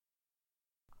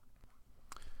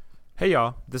Hey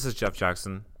y'all, this is Jeff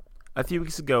Jackson. A few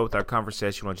weeks ago with our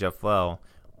conversation with Jeff Well,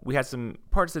 we had some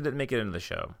parts that didn't make it into the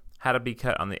show. Had to be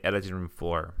cut on the editing room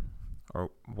floor, or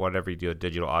whatever you do with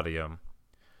digital audio.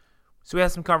 So we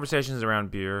had some conversations around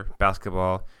beer,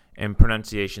 basketball, and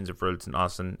pronunciations of roads in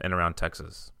Austin and around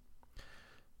Texas.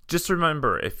 Just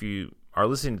remember, if you are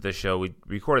listening to this show, we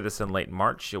recorded this in late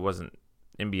March. It wasn't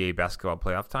NBA basketball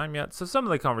playoff time yet, so some of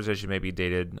the conversation may be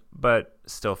dated, but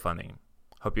still funny.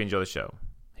 Hope you enjoy the show.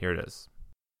 Here it is.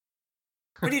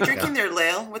 What are you drinking there,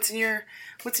 Lael? What's in your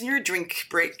drink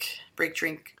break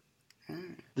drink?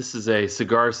 This is a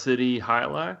Cigar City High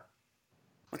Life.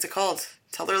 What's it called?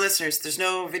 Tell our listeners. There's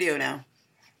no video now.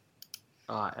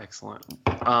 Excellent.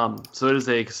 So it is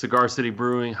a Cigar City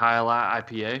Brewing High Life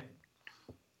IPA.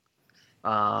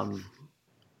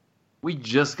 We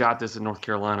just got this in North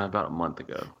Carolina about a month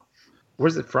ago.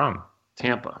 Where's it from?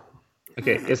 Tampa.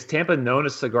 Okay, is Tampa known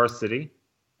as Cigar City?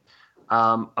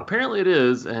 Apparently it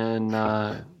is, and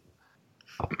I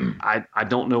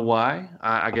don't know why.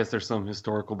 I guess there's some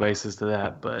historical basis to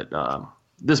that, but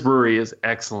this brewery is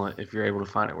excellent if you're able to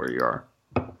find it where you are.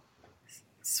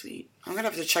 Sweet. I'm going to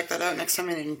have to check that out next time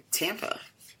I'm in Tampa.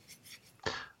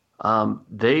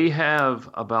 They have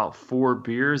about 4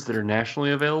 beers that are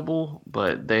nationally available,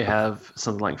 but they have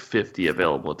something like 50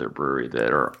 available at their brewery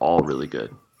that are all really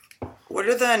good. What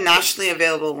are the nationally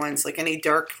available ones? Like any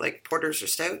dark, like porters or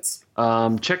stouts?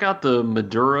 Check out the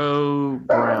Maduro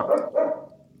Brown.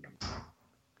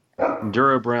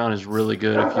 Maduro Brown is really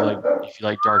good if you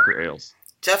like darker ales.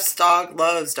 Jeff's dog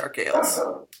loves dark ales.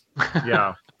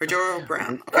 Yeah. Maduro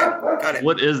Brown. Okay, got it.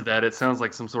 What is that? It sounds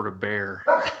like some sort of bear.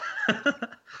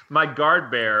 My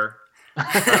guard bear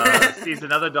sees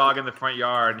another dog in the front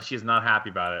yard, and she's not happy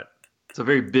about it. It's a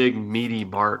very big, meaty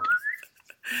bark.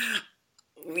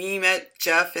 We met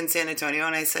Jeff in San Antonio,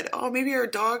 and I said, oh, maybe our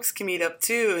dogs can meet up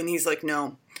too. And he's like,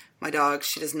 no, my dog,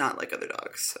 she does not like other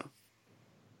dogs. So.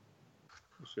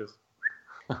 She is.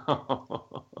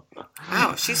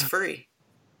 Wow, she's furry.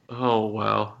 Oh,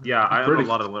 wow. Yeah, I own a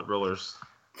lot of lint rollers.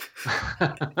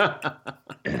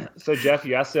 So, Jeff,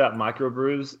 you asked about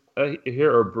microbrews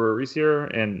here, or breweries here,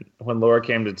 and when Laura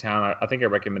came to town, I think I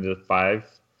recommended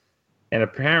 5. And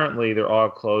apparently they're all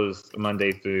closed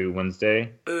Monday through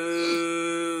Wednesday.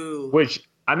 Ooh. Which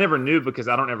I never knew because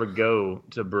I don't ever go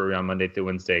to a brewery on Monday through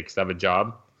Wednesday because I have a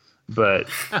job. But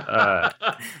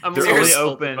I'm they're really only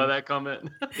open by that comment.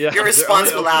 Yeah, you're a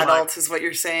responsible open, adult is what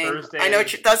you're saying. Thursday. I know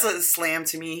that's a slam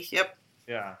to me. Yep.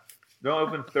 Yeah. They're only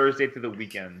open Thursday through the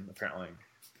weekend, apparently.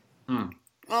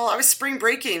 Well, I was spring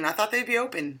breaking. I thought they'd be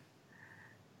open.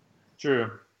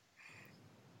 True.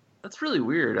 That's really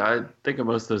weird. I think of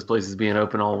most of those places being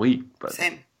open all week. But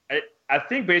Same. I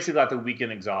think basically like the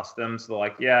weekend exhausts them. So they're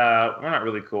like, yeah, we're not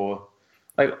really cool.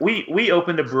 Like we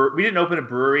opened we didn't open a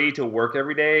brewery to work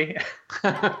every day.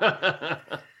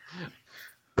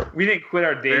 We didn't quit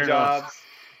our day jobs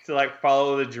to like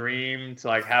follow the dream to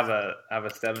like have a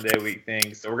 7-day a week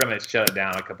thing. So we're gonna shut it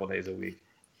down a couple of days a week.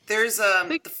 There's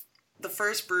the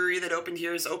first brewery that opened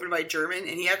here is opened by a German,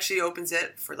 and he actually opens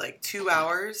it for like 2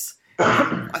 hours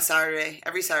a Saturday,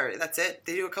 every Saturday. That's it.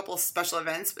 They do a couple of special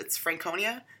events. It's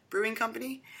Franconia Brewing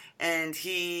Company, and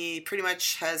he pretty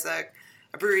much has a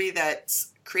brewery that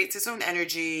creates its own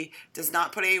energy, does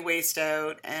not put any waste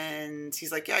out, and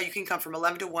he's like, yeah, you can come from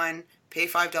 11 to 1, pay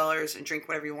 $5 and drink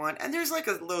whatever you want. And there's like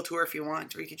a little tour if you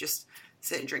want, or you could just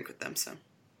sit and drink with them. So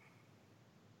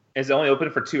is it only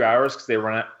open for 2 hours because they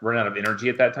run out of energy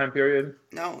at that time period?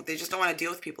 No, they just don't want to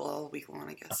deal with people all week long,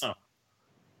 I guess. Oh.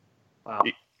 wow.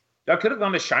 I could have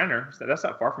gone to Shiner. That's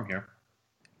not far from here.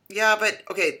 Yeah, but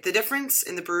okay, the difference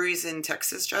in the breweries in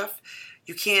Texas, Jeff,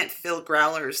 you can't fill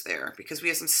growlers there because we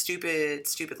have some stupid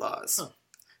laws. Huh.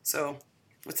 So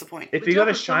what's the point? If you go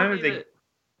to Shiner,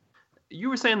 you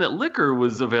were saying that liquor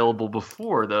was available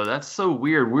before, though. That's so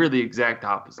weird. We're the exact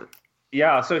opposite.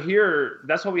 Yeah, so here,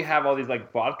 that's why we have all these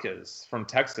like vodkas from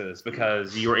Texas,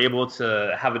 because you were able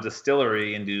to have a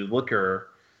distillery and do liquor,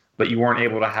 but you weren't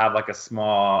able to have like a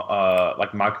small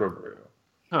like microbrew.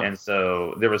 Huh. And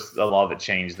so there was a law that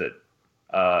changed that,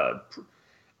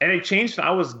 and it changed when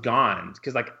I was gone,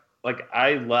 because like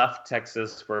I left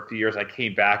Texas for a few years, I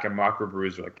came back and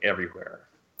microbrews were like everywhere.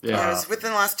 Yeah, it was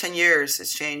within the last 10 years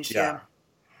it's changed. Yeah.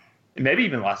 Maybe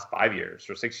even the last 5 years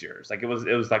or 6 years. Like it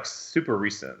was like super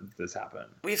recent this happened.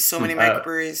 We have so many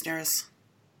microbreweries near us.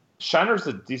 Shiner's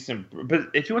a decent, but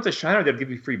if you went to Shiner, they'd give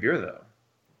you free beer though.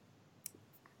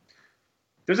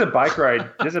 There's a bike ride.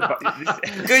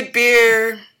 Good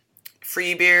beer,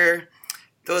 free beer.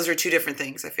 Those are 2 different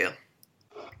things, I feel.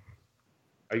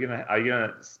 Are you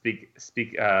gonna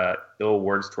speak ill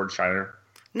words towards Shiner?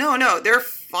 No, they're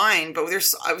fine, but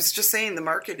I was just saying the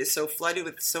market is so flooded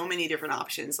with so many different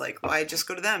options. Like, why just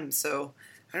go to them? So,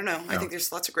 I don't know. I think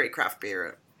there's lots of great craft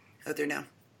beer out there now.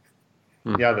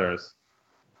 Yeah, there is.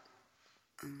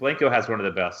 Blanco has one of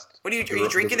the best. Are you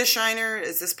drinking a Shiner?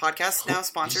 Is this podcast now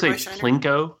sponsored by Shiner?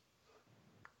 Plinko?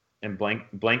 And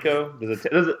Blanco? There's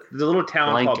a little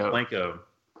town called Blanco.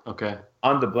 Okay.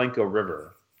 On the Blanco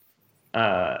River.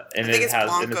 I think it's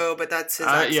Blanco, but that's his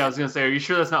accent. Yeah, I was going to say, are you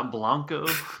sure that's not Blanco?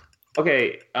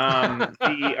 Okay.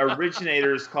 The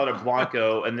originators called it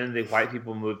Blanco, and then the white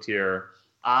people moved here.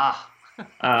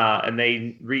 And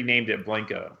they renamed it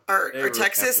Blanco. Or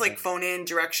Texas, like phone-in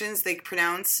directions, they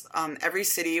pronounce every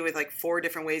city with like 4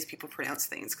 different ways people pronounce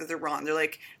things because they're wrong. They're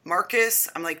like, Marcus.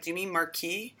 I'm like, do you mean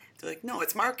Marquis? They're like, no,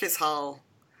 it's Marcus Hall.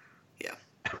 Yeah.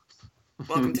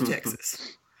 Welcome to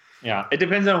Texas. Yeah, it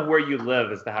depends on where you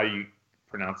live as to how you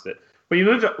pronounce it. When you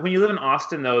live in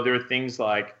Austin, though, there are things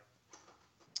like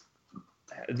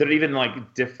that are even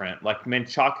like different. Like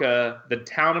Menchaca, the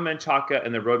town of Menchaca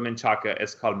and the road Menchaca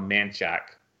is called Manchac,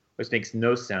 which makes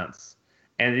no sense.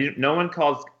 And no one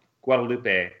calls Guadalupe.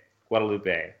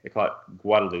 They call it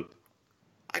Guadalupe.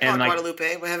 I call it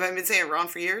Guadalupe. Have I been saying it wrong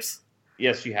for years?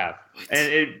 Yes, you have.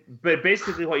 What? But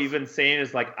basically, what you've been saying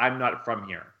is like, I'm not from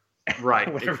here.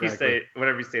 Right. whenever you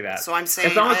say that. So I'm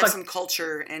saying I have some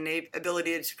culture and the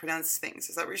ability to pronounce things.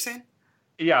 Is that what you're saying?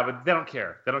 Yeah, but they don't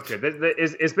care.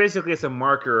 It's basically a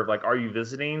marker of like, are you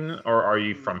visiting or are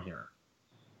you from here?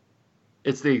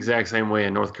 It's the exact same way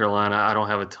in North Carolina. I don't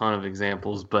have a ton of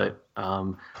examples, but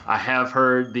I have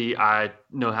heard I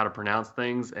know how to pronounce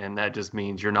things, and that just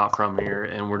means you're not from here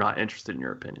and we're not interested in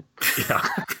your opinion. Yeah.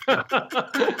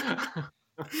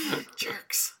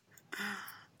 Jerks.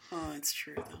 Oh, it's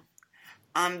true though.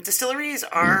 Distilleries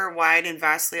are wide and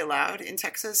vastly allowed in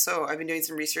Texas, so I've been doing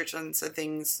some research on some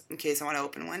things in case I want to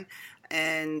open one.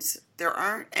 And there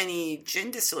aren't any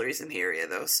gin distilleries in the area,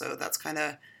 though, so that's kind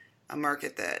of a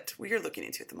market that we are looking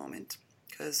into at the moment.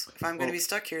 Because if I'm going to be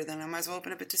stuck here, then I might as well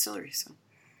open up a distillery. So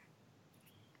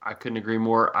I couldn't agree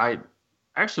more. I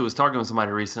actually was talking with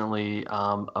somebody recently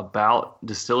about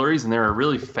distilleries, and they're a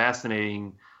really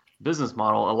fascinating business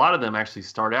model. A lot of them actually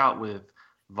start out with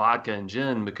vodka and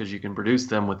gin because you can produce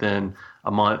them within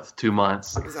a month, 2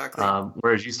 months. Exactly.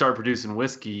 Whereas you start producing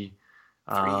whiskey,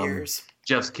 3 years.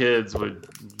 Jeff's kids would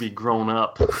be grown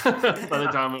up by the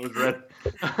time it was ready.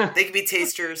 They could be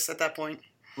tasters at that point.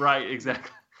 Right,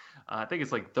 exactly. I think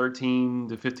it's like 13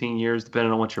 to 15 years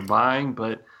depending on what you're buying.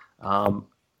 But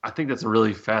I think that's a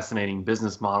really fascinating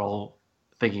business model,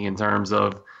 thinking in terms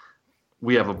of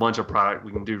we have a bunch of product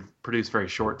we can produce very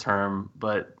short term,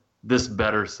 but this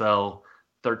better sell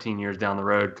 13 years down the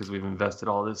road because we've invested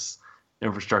all this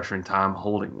infrastructure and time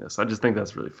holding this. I just think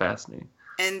that's really fascinating.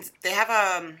 And they have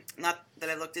not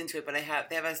that I looked into it, but they have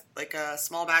a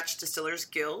small batch distillers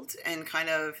guild and kind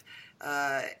of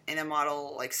in a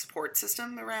model like support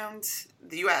system around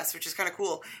the U.S., which is kind of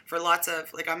cool for lots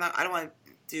of like I don't want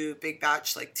to do big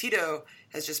batch like Tito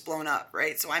has just blown up,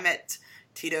 right? So I met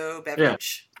Tito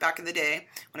Beverage back in the day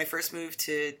when I first moved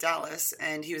to Dallas,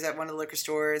 and he was at one of the liquor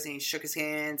stores and he shook his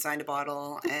hand, signed a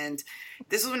bottle, and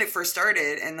this was when it first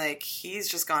started, and like he's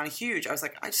just gone huge. I was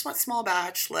like, I just want small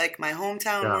batch, like my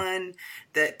hometown one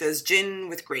that does gin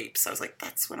with grapes. I was like,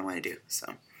 that's what I want to do. So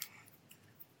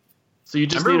you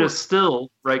just need a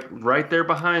still right there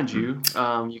behind you.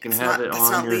 You can have it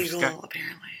on your legal,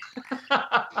 apparently.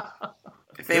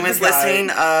 If anyone's listening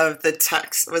of the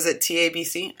text, was it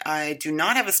TABC? I do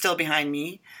not have a still behind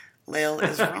me. Lael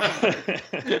is wrong.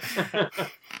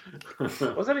 What's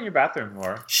that in your bathroom,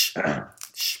 Laura? Shh.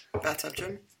 Bathtub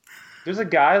gym. There's a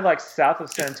guy like south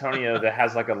of San Antonio that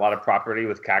has like a lot of property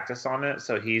with cactus on it,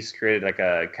 so he's created like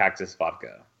a cactus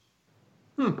vodka.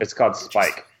 It's called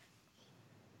Spike.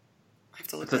 I have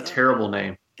to look It's a terrible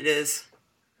name. It is.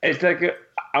 It's like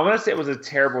I want to say it was a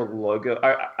terrible logo.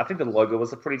 I think the logo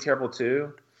was pretty terrible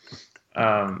too.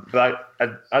 But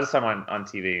I just saw him on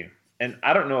TV, and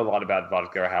I don't know a lot about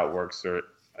vodka or how it works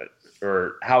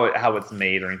or how it's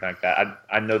made or anything like that.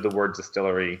 I know the word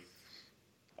distillery.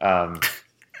 That's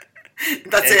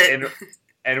it.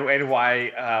 And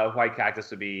why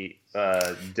cactus would be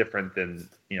different than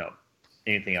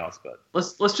anything else. But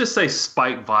let's just say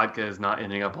Spike vodka is not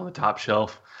ending up on the top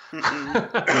shelf.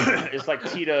 It's like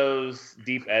Tito's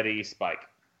Deep Eddy Spike.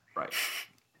 Right.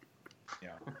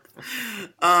 Yeah.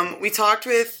 We talked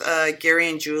with Gary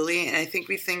and Julie, and I think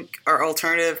we think our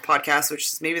alternative podcast, which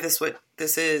is maybe what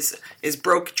this is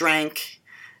Broke Drank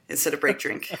instead of Break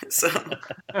Drink. So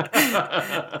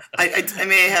I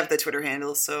may have the Twitter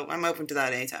handle, so I'm open to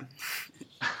that anytime.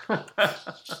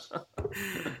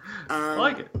 I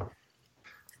like it.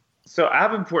 So I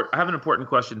have an important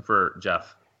question for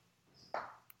Jeff.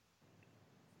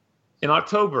 In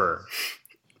October,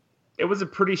 it was a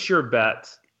pretty sure bet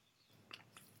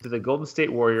that the Golden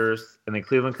State Warriors and the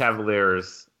Cleveland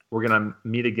Cavaliers were going to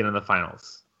meet again in the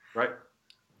finals. Right.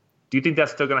 Do you think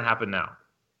that's still going to happen now?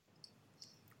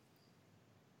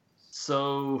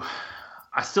 So,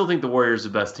 I still think the Warriors are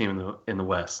the best team in the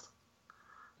West.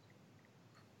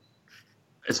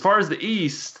 As far as the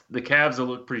East, the Cavs have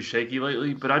looked pretty shaky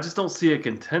lately, but I just don't see a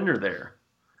contender there.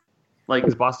 Like,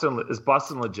 is Boston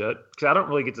legit? Because I don't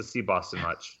really get to see Boston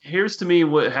much. Here's to me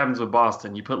what happens with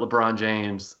Boston. You put LeBron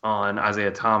James on Isaiah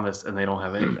Thomas, and they don't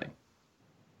have anything.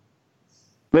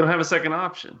 They don't have a second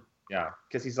option. Yeah,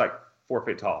 because he's like 4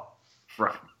 feet tall.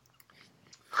 Right.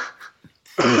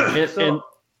 and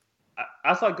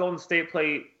I saw Golden State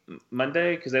play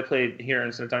Monday because they played here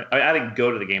in San Antonio. I didn't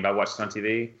go to the game, but I watched it on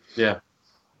TV. Yeah.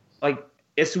 Like,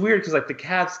 it's weird because, like, the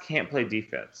Cavs can't play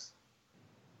defense.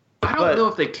 I don't know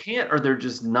if they can't or they're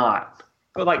just not.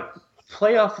 But, like,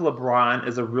 playoff LeBron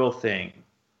is a real thing.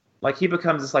 Like, he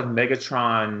becomes this, like,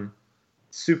 Megatron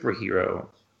superhero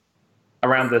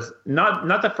around this.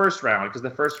 Not the first round, because the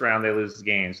first round they lose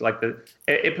games. Like,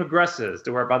 it progresses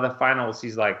to where by the finals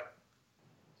he's, like,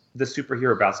 the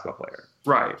superhero basketball player.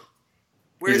 Right.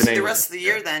 Where's the rest of the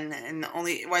year then? And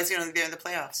why is he only there in the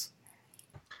playoffs?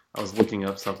 I was looking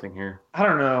up something here. I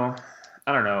don't know.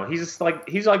 He's like,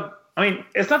 I mean,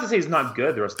 it's not to say he's not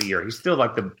good the rest of the year. He's still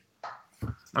like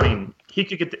he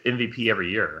could get the MVP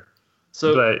every year.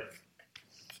 So, but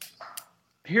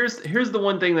here's the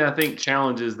one thing that I think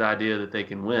challenges the idea that they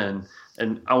can win.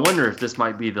 And I wonder if this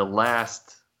might be the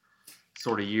last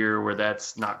sort of year where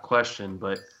that's not questioned,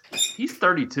 but he's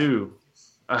 32.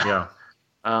 Yeah.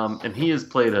 And he has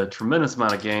played a tremendous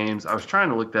amount of games. I was trying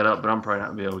to look that up, but I'm probably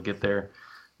not going to be able to get there.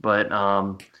 But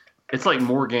it's like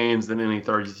more games than any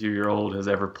 32-year-old has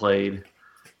ever played.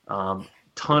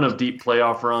 Ton of deep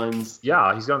playoff runs.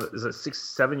 Yeah, he's gone. Is it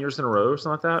 6-7 years in a row or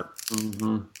something like that?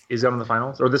 Mm-hmm. He's gone in the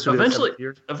finals, or this would eventually. Be the 7th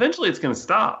year? Eventually, it's going to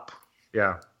stop.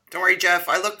 Yeah. Don't worry, Jeff.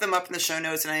 I looked them up in the show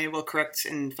notes, and I will correct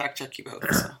and fact check you both.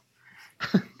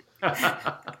 So.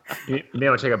 You may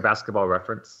want to take a basketball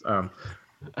reference. Yeah,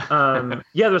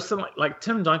 there's some like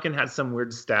Tim Duncan had some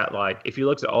weird stat. Like if you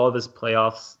looked at all of his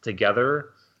playoffs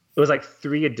together, it was like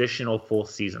 3 additional full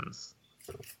seasons.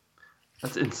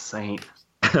 That's insane.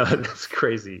 That's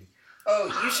crazy. Oh,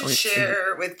 you should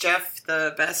share with Jeff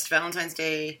the best Valentine's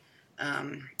Day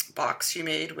box you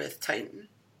made with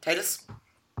Titus.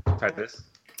 Titan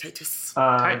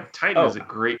is a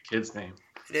great kid's name.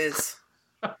 It is.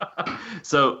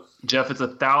 So Jeff,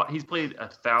 he's played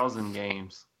 1,000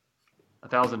 games,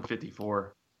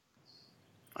 1,054.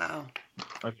 Wow.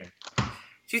 Okay. Do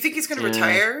you think he's going to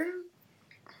retire?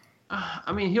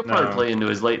 I mean, he'll probably play into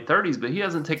his late 30s, but he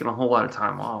hasn't taken a whole lot of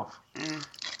time off. Mm.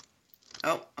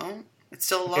 Oh, it's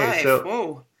still alive. Okay, so,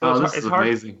 whoa. Oh, this is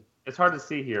amazing. It's hard to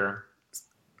see here.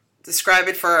 Describe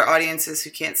it for our audiences who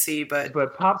can't see, but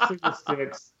popsicle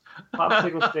sticks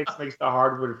makes the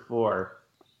hardwood floor.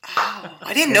 Oh,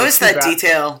 I didn't notice that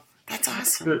detail. That's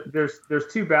awesome. There's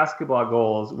 2 basketball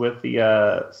goals with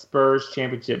the Spurs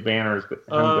championship banners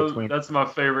between. That's my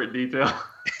favorite detail.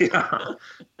 Yeah,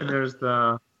 and there's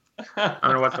the. I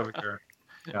don't know what's over here.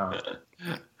 Yeah.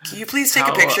 Can you please take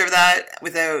a picture of that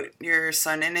without your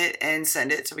son in it and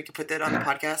send it so we can put that on the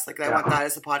podcast? Like, I want that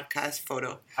as a podcast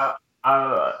photo.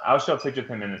 I'll show a picture of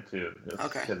him in it too.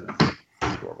 Okay.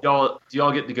 Do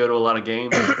y'all get to go to a lot of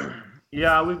games?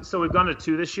 Yeah, we've gone to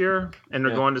 2 this year, and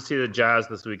we're going to see the Jazz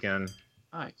this weekend.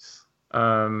 Nice.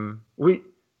 We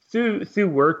through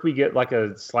work we get like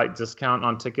a slight discount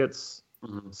on tickets.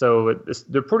 Mm-hmm. So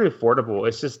they're pretty affordable.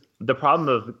 It's just the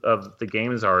problem of the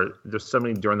games are there's so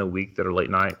many during the week that are late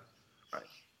night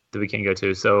that we can't go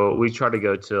to. So we try to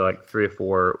go to like 3 or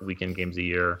 4 weekend games a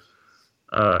year.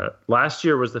 Last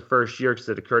year was the first year because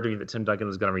it occurred to me that Tim Duncan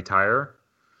was going to retire.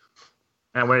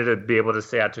 And I wanted to be able to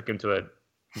say I took him to a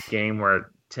game where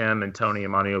Tim and Tony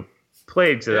and Manu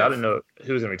played because I didn't know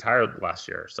who was going to retire last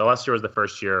year. So last year was the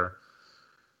first year.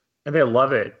 And they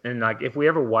love it. And like if we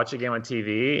ever watch a game on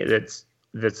TV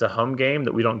that's a home game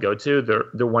that we don't go to,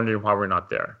 they're wondering why we're not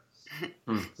there.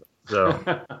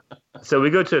 So we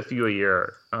go to a few a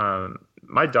year.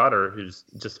 My daughter, who's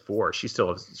just 4, she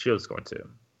was going to.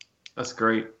 That's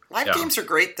great. Live games are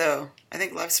great, though. I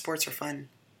think live sports are fun.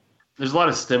 There's a lot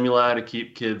of stimuli to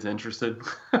keep kids interested.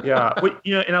 Yeah,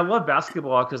 and I love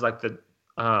basketball because like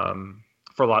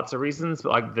for lots of reasons,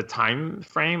 but like the time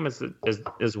frame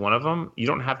is one of them. You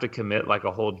don't have to commit like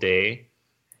a whole day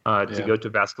to go to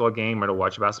a basketball game or to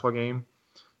watch a basketball game.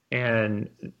 And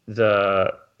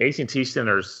the AT&T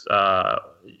Center's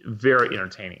very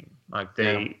entertaining. Like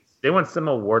they won some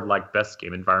award like best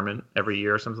game environment every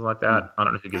year or something like that. I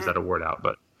don't know who gives that award out,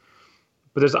 but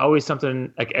there's always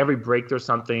something like every break there's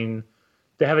something.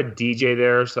 They have a DJ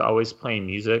there, so always playing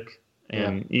music,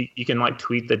 and you can like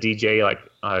tweet the DJ like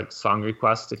song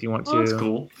requests if you want to. That's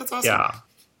cool. That's awesome.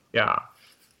 Yeah.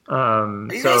 Are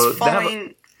you guys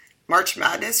following March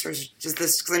Madness, or is just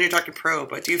this? Because I know you're talking pro,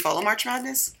 but do you follow March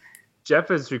Madness?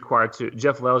 Jeff Lell is required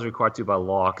to by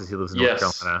law because he lives in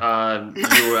North Carolina.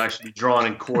 You were actually drawn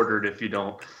and quartered if you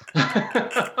don't.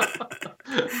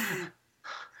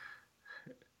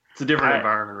 It's a different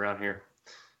environment around here.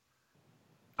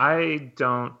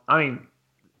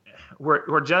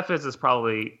 Where Jeff is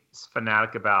probably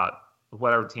fanatic about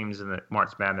whatever teams in the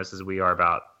March Madness as we are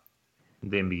about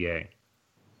the NBA.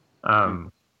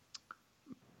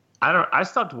 I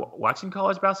stopped watching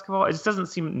college basketball. It just doesn't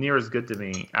seem near as good to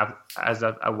me as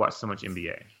I watch so much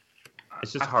NBA.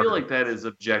 It's just hard. I feel like that is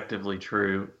objectively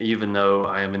true, even though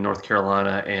I am in North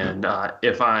Carolina. And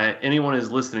if anyone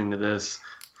is listening to this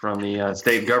from the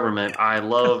state government, I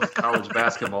love college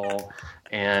basketball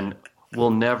and will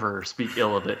never speak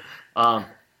ill of it.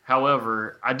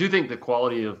 However, I do think the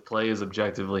quality of play is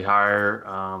objectively higher.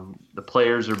 The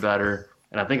players are better.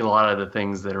 And I think a lot of the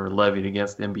things that are levied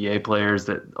against NBA players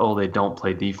that, they don't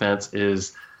play defense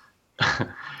is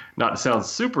not to sound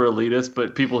super elitist,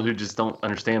 but people who just don't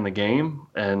understand the game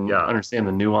and understand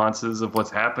the nuances of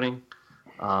what's happening.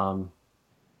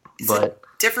 It's a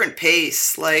different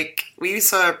pace. Like, we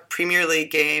saw a Premier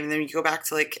League game, and then you go back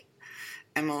to, like,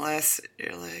 MLS,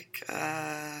 you're like,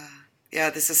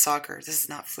 this is soccer. This is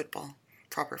not football,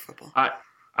 proper football.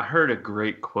 I heard a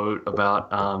great quote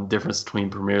about difference between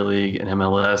Premier League and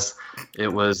MLS.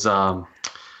 It was the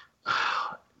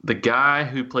guy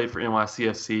who played for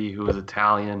NYCFC, who was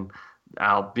Italian.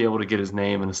 I'll be able to get his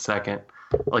name in a second.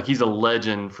 Like, he's a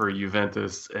legend for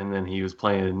Juventus, and then he was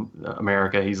playing in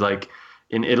America. He's like,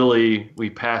 in Italy, we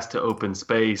passed to open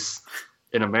space.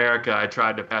 In America, I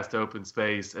tried to pass to open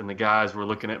space, and the guys were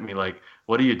looking at me like,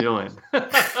 what are you doing? And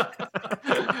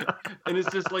it's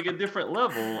just like a different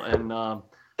level. And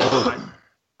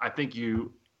I think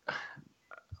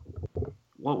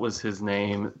what was his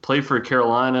name? Played for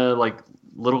Carolina, like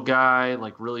little guy,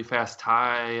 like really fast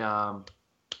tie.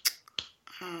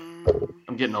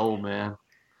 I'm getting old, man.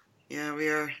 Yeah, we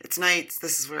are. It's nights.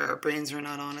 This is where our brains are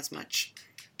not on as much.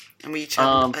 And we each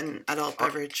have an adult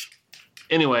beverage.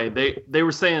 Anyway, they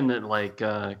were saying that like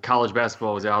college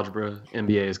basketball was algebra,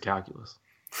 NBA is calculus.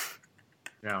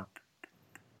 Yeah.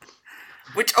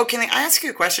 Can I ask you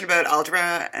a question about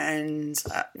algebra? And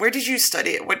where did you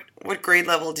study it? What grade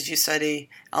level did you study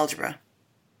algebra?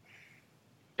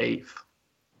 8th.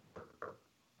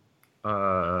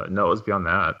 No, it was beyond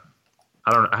that.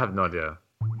 I have no idea.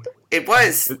 It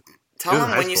was. Tell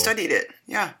them when you studied it.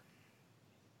 Yeah.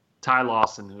 Ty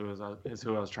Lawson, is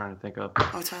who I was trying to think of.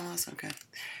 Oh, Ty Lawson. Okay.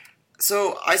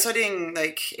 So I studied in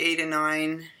like 8 and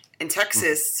 9 in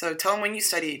Texas. So tell them when you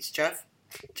studied, Jeff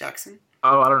Jackson.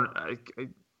 Oh, I don't.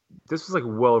 This was like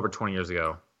well over 20 years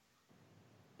ago.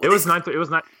 Well, it was 9th. It was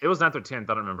 9th or 10th. I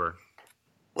don't remember.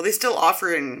 Well, they still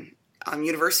offer in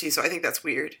university, so I think that's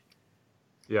weird.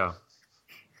 Yeah.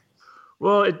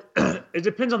 Well, it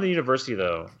depends on the university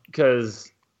though,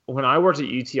 because when I worked at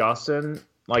UT Austin,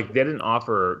 like they didn't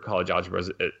offer college algebra.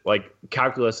 Like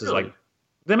calculus is like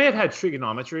they may have had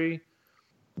trigonometry,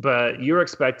 but you were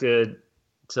expected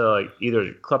to like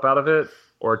either clip out of it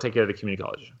or take it at a community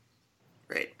college.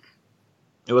 Right.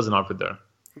 It wasn't offered there.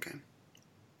 Okay.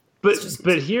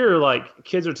 But here, like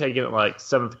kids are taking it like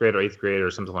 7th grade or 8th grade or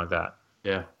something like that.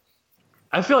 Yeah.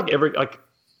 I feel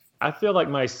like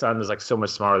my son is like so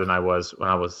much smarter than I was when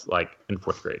I was like in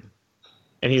 4th grade,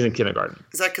 and he's in kindergarten.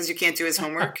 Is that because you can't do his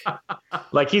homework?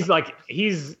 he's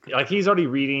already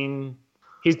reading.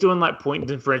 He's doing like point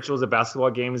differentials at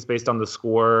basketball games based on the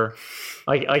score.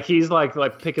 Like he's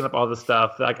like picking up all the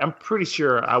stuff. Like I'm pretty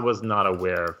sure I was not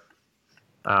aware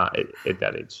at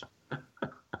that age.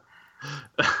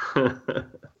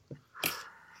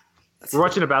 We're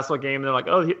watching a basketball game, and they're like,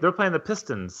 "Oh, they're playing the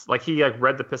Pistons." Like he like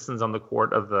read the Pistons on the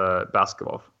court of the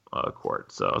basketball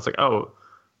court. So I was like, "Oh,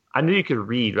 I knew you could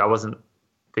read, but I wasn't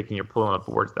thinking you're pulling up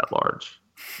words that large."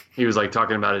 He was like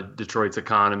talking about Detroit's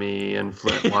economy and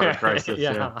Flint water crisis.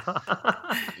 Yeah.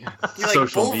 You're like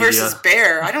social bull media versus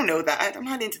bear. I don't know that. I'm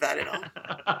not into that at all.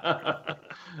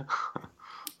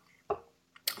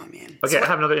 Oh man. Okay, I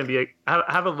have another NBA. I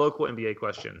have a local NBA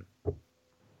question.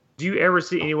 Do you ever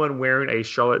see anyone wearing a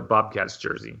Charlotte Bobcats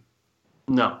jersey?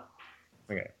 No.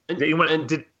 Okay. Did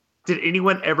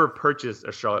anyone ever purchase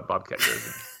a Charlotte Bobcats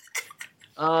jersey?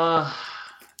 I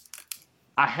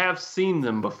have seen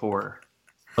them before.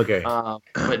 Okay.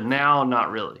 But now,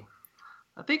 not really.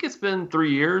 I think it's been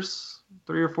 3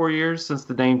 or 4 years since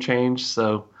the name changed.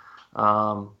 So,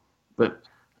 but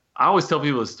I always tell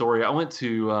people this story. I went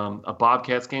to a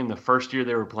Bobcats game the first year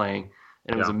they were playing,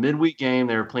 and it was a midweek game.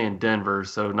 They were playing Denver,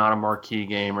 so not a marquee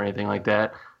game or anything like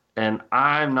that. And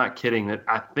I'm not kidding that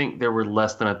I think there were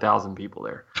less than 1,000 people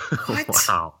there. What?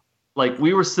 Wow. Like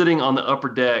we were sitting on the upper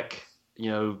deck,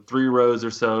 3 rows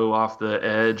or so off the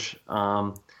edge,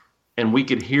 and we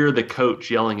could hear the coach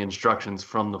yelling instructions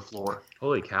from the floor.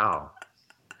 Holy cow.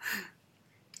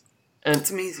 And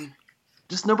That's amazing.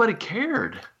 just nobody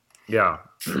cared. Yeah.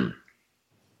 Do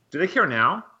they care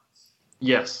now?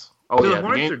 Yes. Oh, yeah.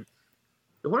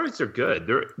 The Hornets are good.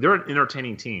 They're an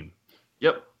entertaining team.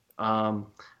 Yep.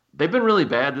 They've been really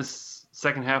bad this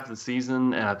second half of the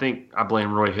season, and I think I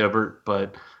blame Roy Hibbert,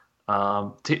 but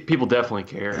people definitely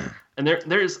care. And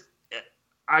there's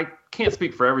I can't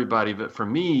speak for everybody, but for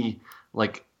me,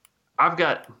 like I've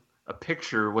got a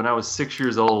picture when I was 6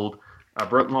 years old. I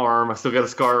broke my arm. I still got a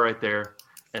scar right there,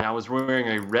 and I was wearing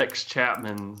a Rex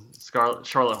Chapman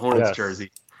Charlotte Hornets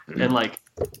jersey. And like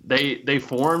they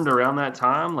formed around that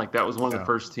time. Like that was one of the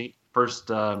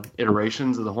first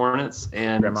iterations of the Hornets,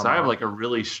 and so I have like a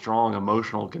really strong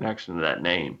emotional connection to that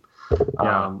name.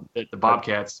 The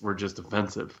Bobcats were just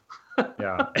offensive.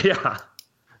 Yeah.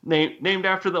 Named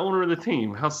after the owner of the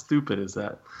team. How stupid is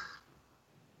that?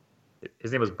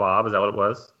 His name was Bob. Is that what it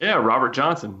was? Yeah, Robert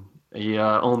Johnson. He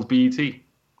owns BET.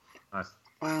 Nice.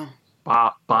 Wow.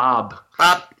 Bob.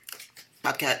 Bobcat.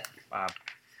 Bob.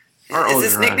 Is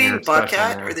this nickname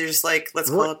Bobcat, or they're just like,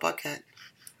 let's call it Bobcat?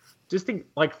 Just think,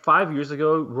 like 5 years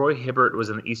ago, Roy Hibbert was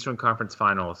in the Eastern Conference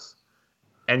Finals,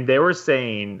 and they were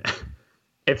saying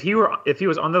if he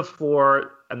was on the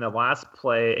floor in the last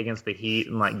play against the Heat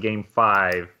in like Game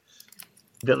 5,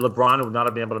 that LeBron would not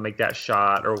have been able to make that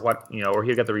shot, or or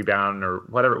he'd got the rebound, or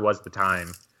whatever it was at the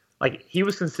time. Like he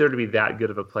was considered to be that good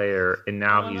of a player, and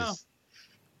now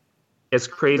it's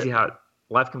crazy how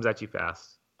life comes at you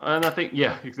fast. And I think,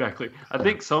 yeah, exactly. I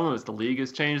think some of it's the league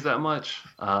has changed that much.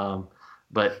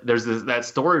 But there's that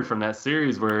story from that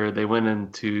series where they went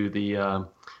into the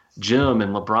gym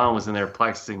and LeBron was in there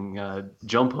practicing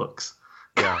jump hooks.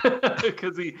 Yeah.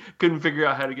 Because he couldn't figure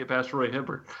out how to get past Roy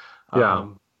Hibbert.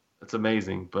 It's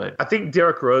amazing. But I think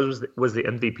Derrick Rose was the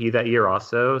MVP that year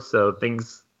also, so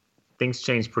things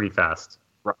changed pretty fast.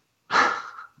 Right.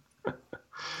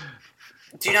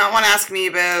 Do you not want to ask me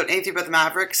about anything about the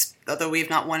Mavericks, although we've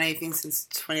not won anything since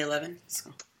 2011? So.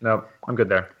 No, I'm good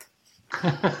there.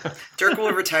 Dirk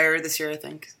will retire this year, I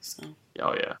think. So.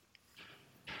 Oh yeah.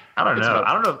 I don't know.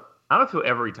 I don't know if he'll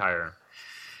ever retire.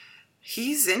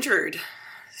 He's injured,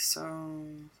 so.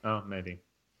 Oh, maybe.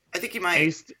 I think he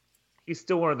might. He's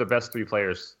still one of the best 3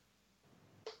 players.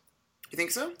 You think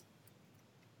so?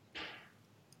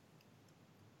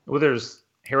 Well, there's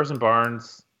Harrison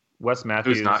Barnes, Wes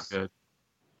Matthews. Who's not good.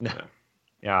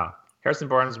 Yeah. Harrison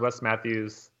Barnes, Wes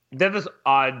Matthews. They have this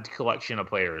odd collection of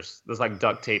players. This like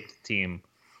duct taped team.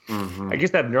 Mm-hmm. I guess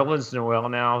they have Nerlens Noel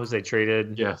now, who they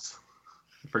traded. Yes.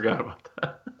 I forgot about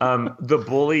that. The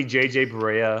bully JJ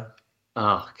Barea.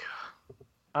 Oh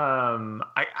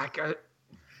god.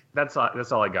 That's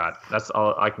all I got. That's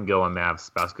all I can go on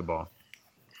Mavs basketball.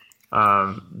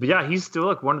 But yeah, he's still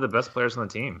like one of the best players on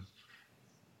the team.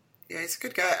 Yeah, he's a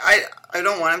good guy. I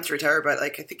don't want him to retire, but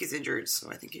like I think he's injured, so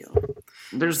I think he'll.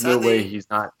 There's no way he's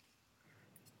not.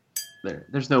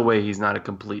 There's no way he's not a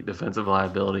complete defensive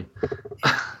liability.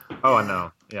 Oh, I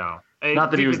know. Yeah. Not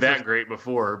that he was that great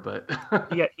before, but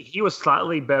yeah, he was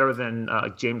slightly better than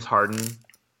James Harden.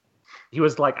 He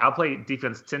was like, I'll play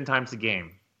defense 10 times a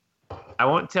game. I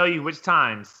won't tell you which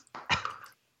times.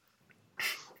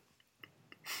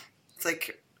 It's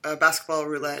like basketball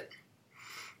roulette.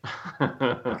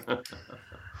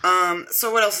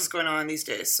 So what else is going on these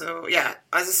days? So yeah,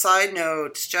 as a side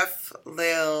note, Jeff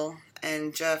Lale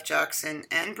and Jeff Jackson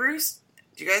and Bruce,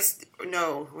 do you guys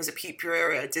know, was it Pete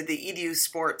Pereira, did the EDU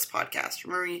Sports podcast?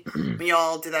 Remember when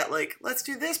y'all did that, like, let's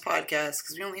do this podcast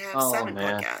because we only have 7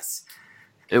 podcasts.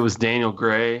 It was Daniel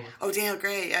Gray. Oh, Daniel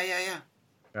Gray. Yeah.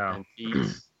 And Pete.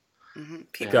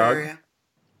 Pete Doug. Pereira.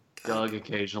 Doug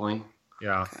occasionally.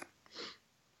 Yeah. Okay.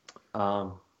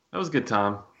 That was a good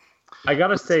time. I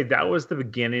gotta say, that was the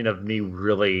beginning of me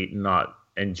really not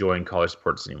enjoying college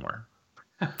sports anymore.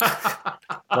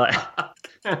 like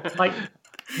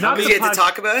not we get to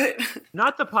talk about it.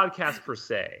 Not the podcast per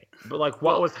se, but like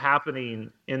what was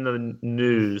happening in the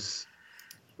news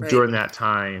during that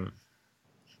time,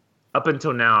 up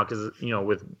until now. Because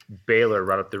with Baylor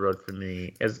right up the road from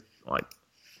me, is like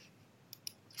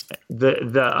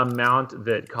the amount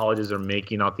that colleges are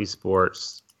making off these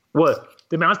sports. Well,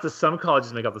 the amounts that some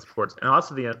colleges make off the sports, and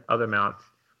also the other amount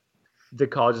the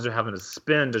colleges are having to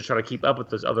spend to try to keep up with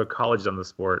those other colleges on the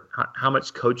sport. How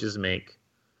much coaches make.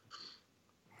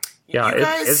 Yeah, you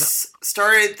guys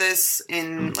started this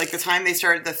in like the time they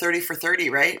started the 30 for 30,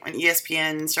 right? When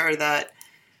ESPN started that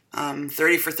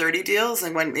 30 for 30 deals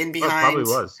and went in behind. It probably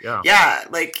was, yeah. Yeah,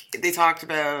 like they talked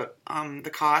about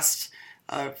the cost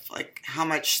of like how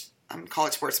much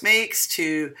college sports makes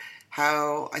to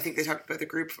how I think they talked about the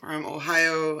group from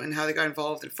Ohio and how they got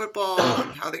involved in football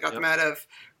and how they got them out of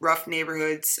rough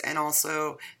neighborhoods and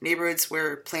also neighborhoods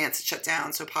where plants had shut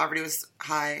down, so poverty was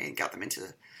high, and got them into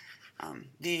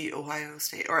the Ohio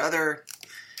State or other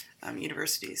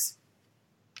universities.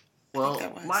 Well,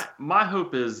 my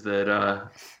hope is that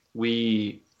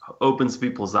we opens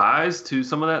people's eyes to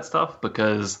some of that stuff,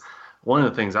 because one of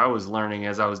the things I was learning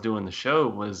as I was doing the show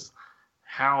was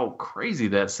how crazy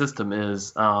that system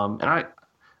is. And I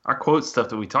quote stuff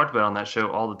that we talked about on that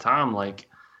show all the time, like,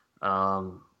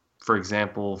 for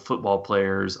example, football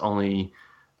players only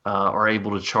are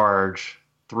able to charge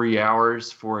 3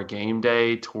 hours for a game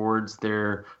day towards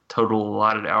their total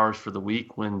allotted hours for the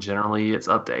week, when generally it's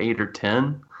up to 8 or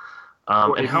 10.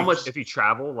 And how much if you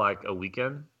travel like a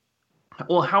weekend?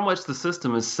 Well, how much the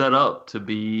system is set up to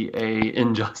be a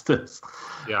injustice.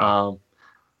 Yeah.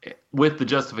 With the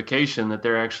justification that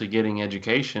they're actually getting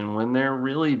education when they're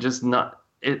really just not.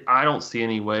 I don't see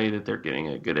any way that they're getting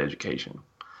a good education,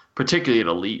 particularly at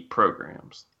elite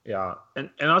programs. Yeah,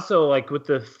 and also like with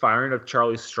the firing of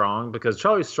Charlie Strong, because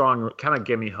Charlie Strong kind of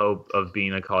gave me hope of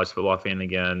being a college football fan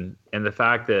again, and the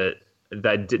fact that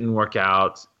didn't work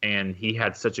out and he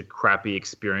had such a crappy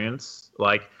experience.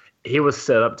 Like, he was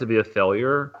set up to be a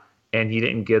failure and he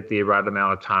didn't get the right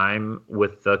amount of time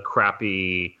with the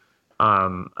crappy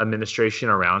administration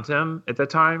around him at the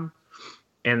time,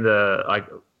 and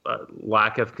the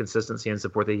lack of consistency and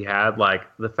support that he had. Like,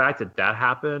 the fact that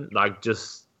happened, like,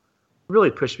 just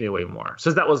really pushed me away more.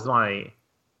 So that was my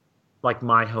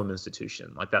home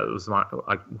institution. Like, that was my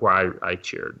where I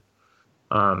cheered.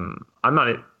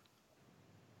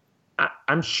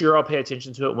 I'm sure I'll pay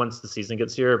attention to it once the season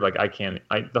gets here. But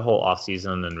the whole off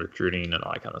season and recruiting and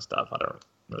all that kind of stuff, I don't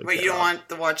really. Wait, you don't want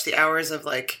to watch the hours of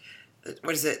like,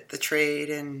 what is it? The trade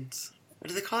and what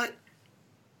do they call it?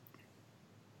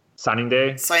 Signing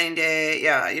day. Signing day.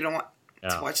 Yeah, you don't want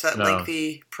to watch that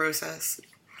lengthy process.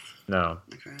 No.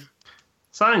 Okay.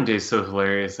 Signing day is so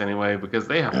hilarious anyway, because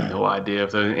they have no idea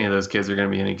if any of those kids are going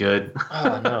to be any good.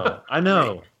 Oh, I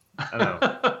know.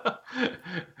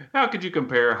 How could you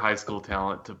compare high school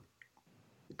talent to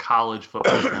college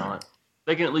football talent?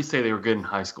 They can at least say they were good in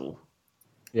high school.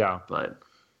 Yeah. But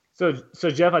so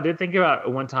Jeff, I did think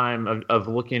about one time of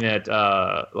looking at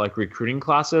like recruiting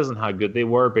classes and how good they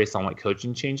were based on like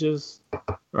coaching changes,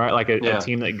 right? Like a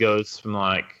team that goes from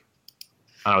like,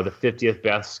 I don't know, the 50th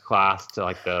best class to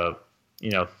like the,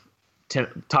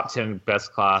 top 10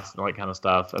 best class and all that kind of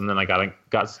stuff. And then I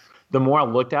got the more I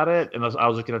looked at it and I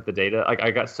was looking at the data, like,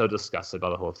 I got so disgusted by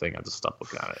the whole thing, I just stopped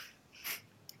looking at it.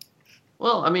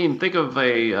 Well, I mean, think of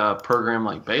a program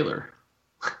like Baylor,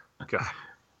 God,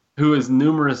 who has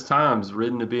numerous times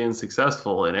ridden to being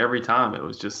successful, and every time it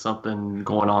was just something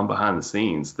going on behind the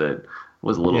scenes that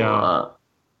was a little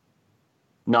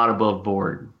not above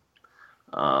board.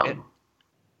 And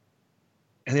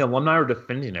the alumni are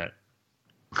defending it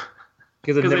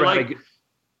because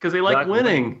they like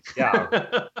winning.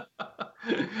 Yeah.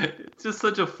 It's just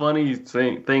such a funny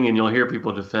thing, and you'll hear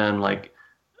people defend like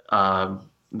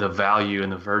the value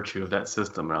and the virtue of that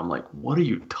system, and I'm like, what are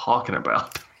you talking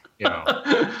about?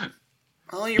 Yeah.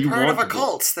 Well, you're part of a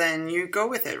cult, then you go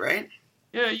with it, right?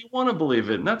 Yeah, you want to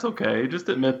believe it, and that's okay. Just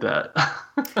admit that.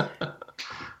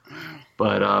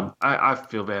 But I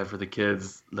feel bad for the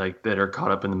kids like that are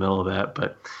caught up in the middle of that.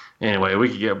 But anyway, we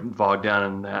could get bogged down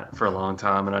in that for a long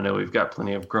time, and I know we've got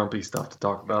plenty of grumpy stuff to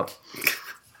talk about.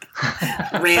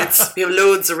 Rants. We have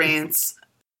loads of rants.